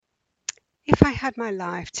I had my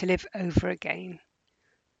life to live over again.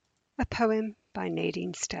 A poem by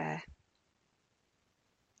Nadine Stair.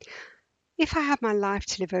 If I had my life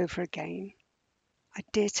to live over again, I'd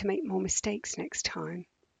dare to make more mistakes next time.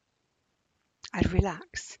 I'd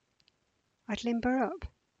relax. I'd limber up.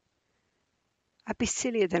 I'd be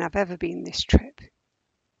sillier than I've ever been this trip.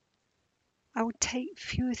 I would take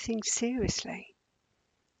fewer things seriously.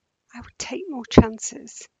 I would take more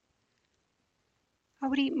chances. I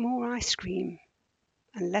would eat more ice cream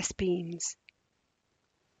and less beans.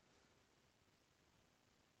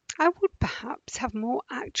 I would perhaps have more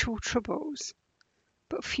actual troubles,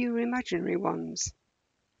 but fewer imaginary ones.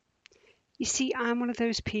 You see, I'm one of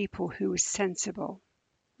those people who is sensible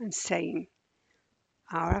and sane,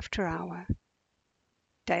 hour after hour,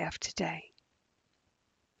 day after day.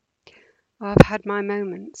 I've had my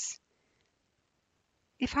moments.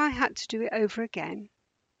 If I had to do it over again,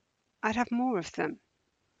 I'd have more of them.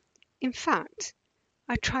 In fact,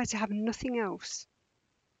 I'd try to have nothing else,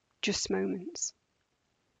 just moments.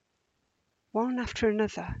 One after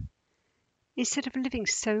another, instead of living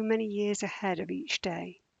so many years ahead of each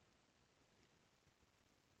day.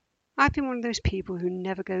 I've been one of those people who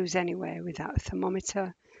never goes anywhere without a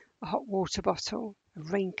thermometer, a hot water bottle, a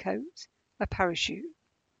raincoat, a parachute.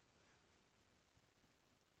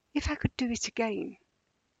 If I could do it again,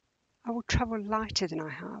 I would travel lighter than I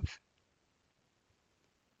have.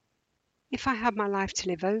 If I had my life to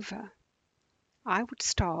live over, I would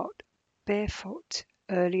start barefoot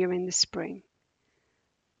earlier in the spring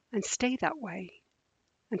and stay that way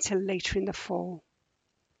until later in the fall.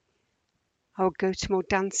 I would go to more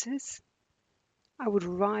dances. I would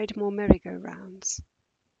ride more merry-go-rounds.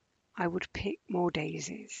 I would pick more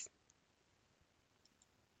daisies.